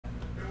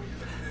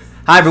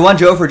Hi everyone,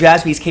 Joe for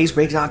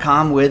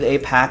JaspysCaseBreaks.com with a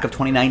pack of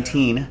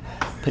 2019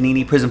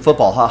 Panini PRIZM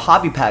Football, a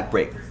hobby pack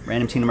break,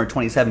 random team number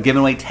 27,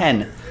 giving away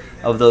 10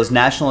 of those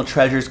National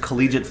Treasures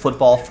Collegiate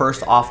Football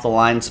first off the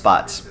line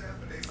spots.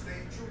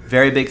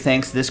 Very big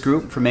thanks to this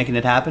group for making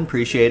it happen,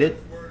 appreciate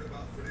it.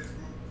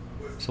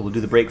 So we'll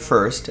do the break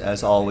first,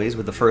 as always,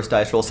 with the first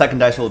dice roll. Second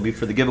dice roll will be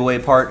for the giveaway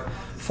part.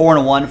 4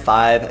 and a 1,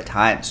 5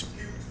 times.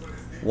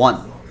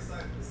 1,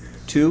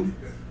 2,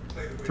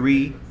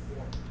 3,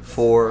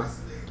 4,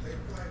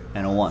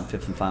 and a 1,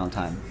 fifth and final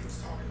time.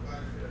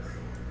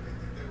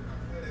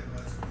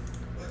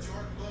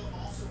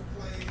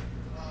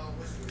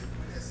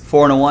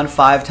 Four and a 1,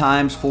 5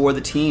 times for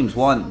the teams.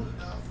 1,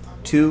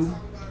 2,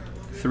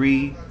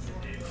 3,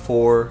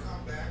 4,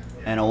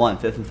 and a 1,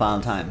 fifth and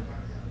final time.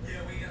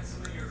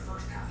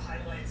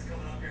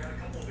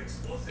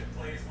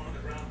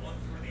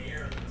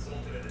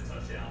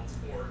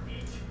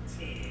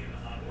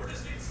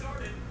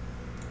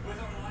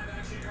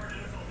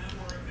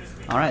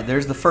 All right,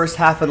 there's the first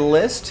half of the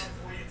list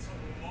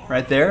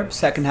right there.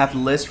 Second half of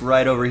the list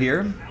right over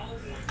here.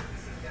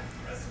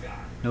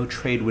 No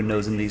trade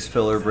windows in these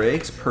filler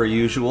breaks, per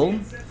usual.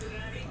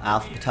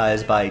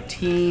 Alphabetized by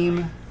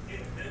team.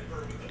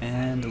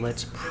 And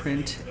let's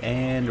print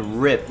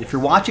and rip. If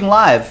you're watching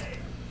live,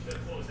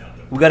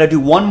 we got to do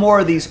one more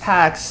of these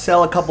packs,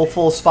 sell a couple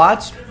full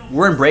spots.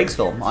 We're in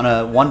Breaksville on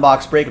a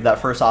one-box break of that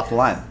first off the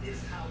line.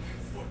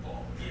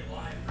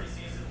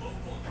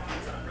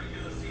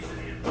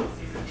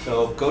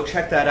 So go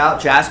check that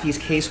out,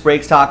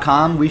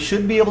 JaspysCaseBreaks.com. We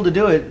should be able to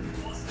do it.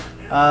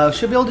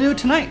 Should be able to do it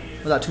tonight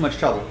without too much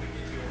trouble.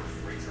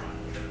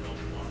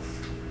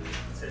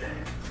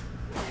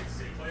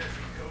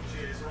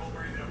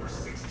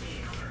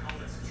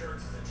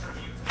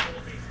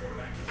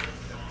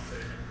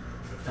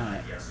 All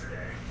right.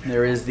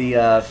 There is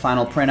the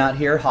final printout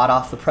here, hot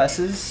off the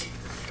presses.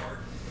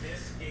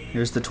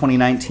 Here's the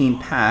 2019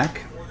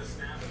 pack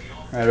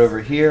right over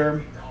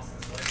here.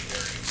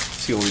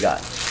 Let's see what we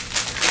got.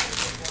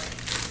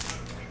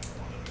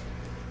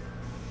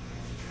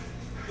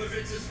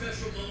 It's a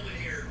special moment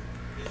here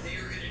as they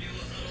are going to do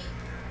a huddle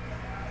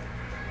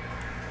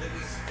that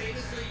was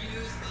famously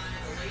used by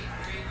the late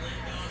great Len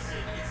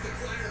Dawson. It's the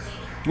choir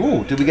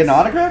huddle. Ooh, did we get an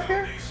autograph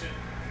here?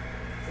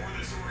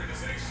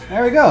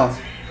 There we go.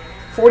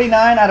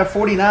 49 out of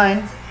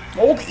 49.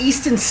 Old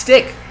Easton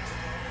Stick.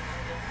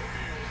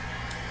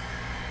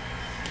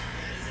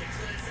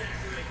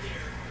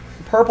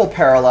 Purple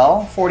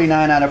parallel.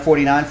 49 out of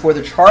 49 for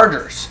the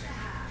Chargers.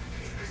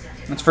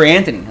 That's for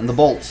Anthony and the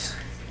Bolts.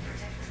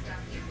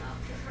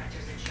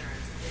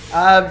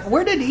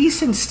 Where did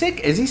Easton stick?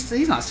 Is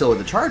he's not still with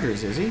the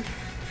Chargers, is he?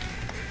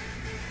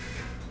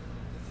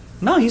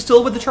 No, he's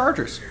still with the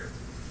Chargers.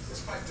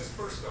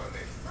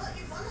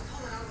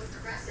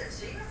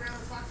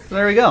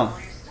 There we go.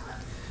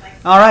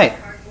 All right.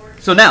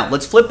 So now,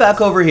 let's flip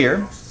back over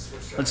here.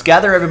 Let's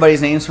gather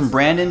everybody's names from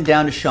Brandon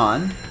down to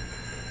Sean.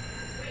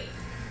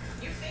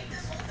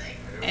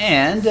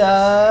 And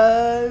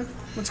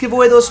let's give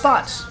away those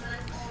spots.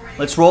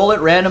 Let's roll it,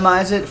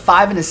 randomize it.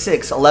 5 and a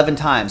 6, 11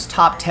 times.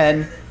 Top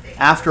 10.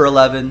 After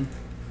 11.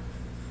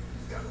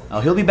 Oh,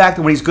 he'll be back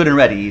when he's good and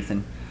ready,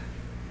 Ethan.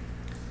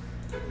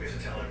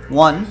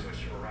 1,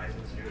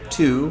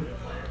 2,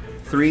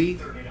 3,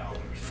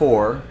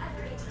 4,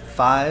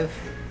 5,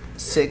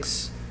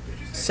 6,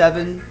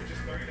 7,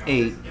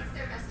 8,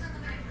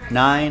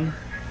 9,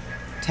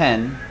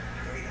 10,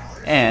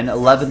 and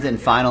 11th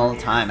and final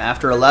time.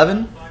 After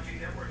 11,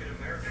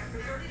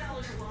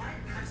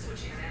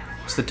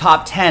 it's the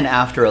top 10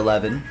 after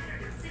 11.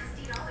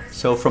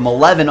 So from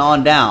 11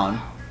 on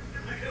down,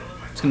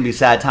 it's going to be a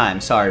sad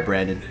time. Sorry,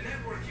 Brandon.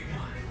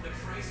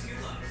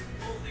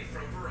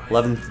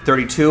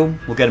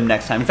 11:32. We'll get him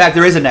next time. In fact,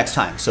 there is a next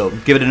time, so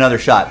give it another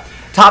shot.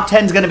 Top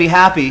 10 is going to be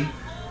happy.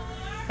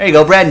 There you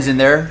go. Brandon's in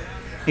there.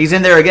 He's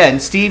in there again.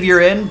 Steve,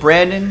 you're in.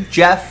 Brandon,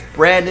 Jeff,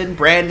 Brandon,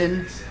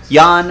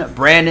 Jan,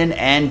 Brandon,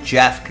 and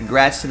Jeff.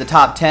 Congrats to the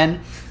top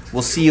 10.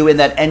 We'll see you in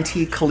that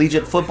NT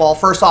Collegiate Football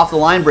first off the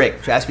line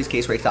break.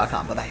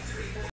 JaspysCaseBreaks.com. Bye-bye.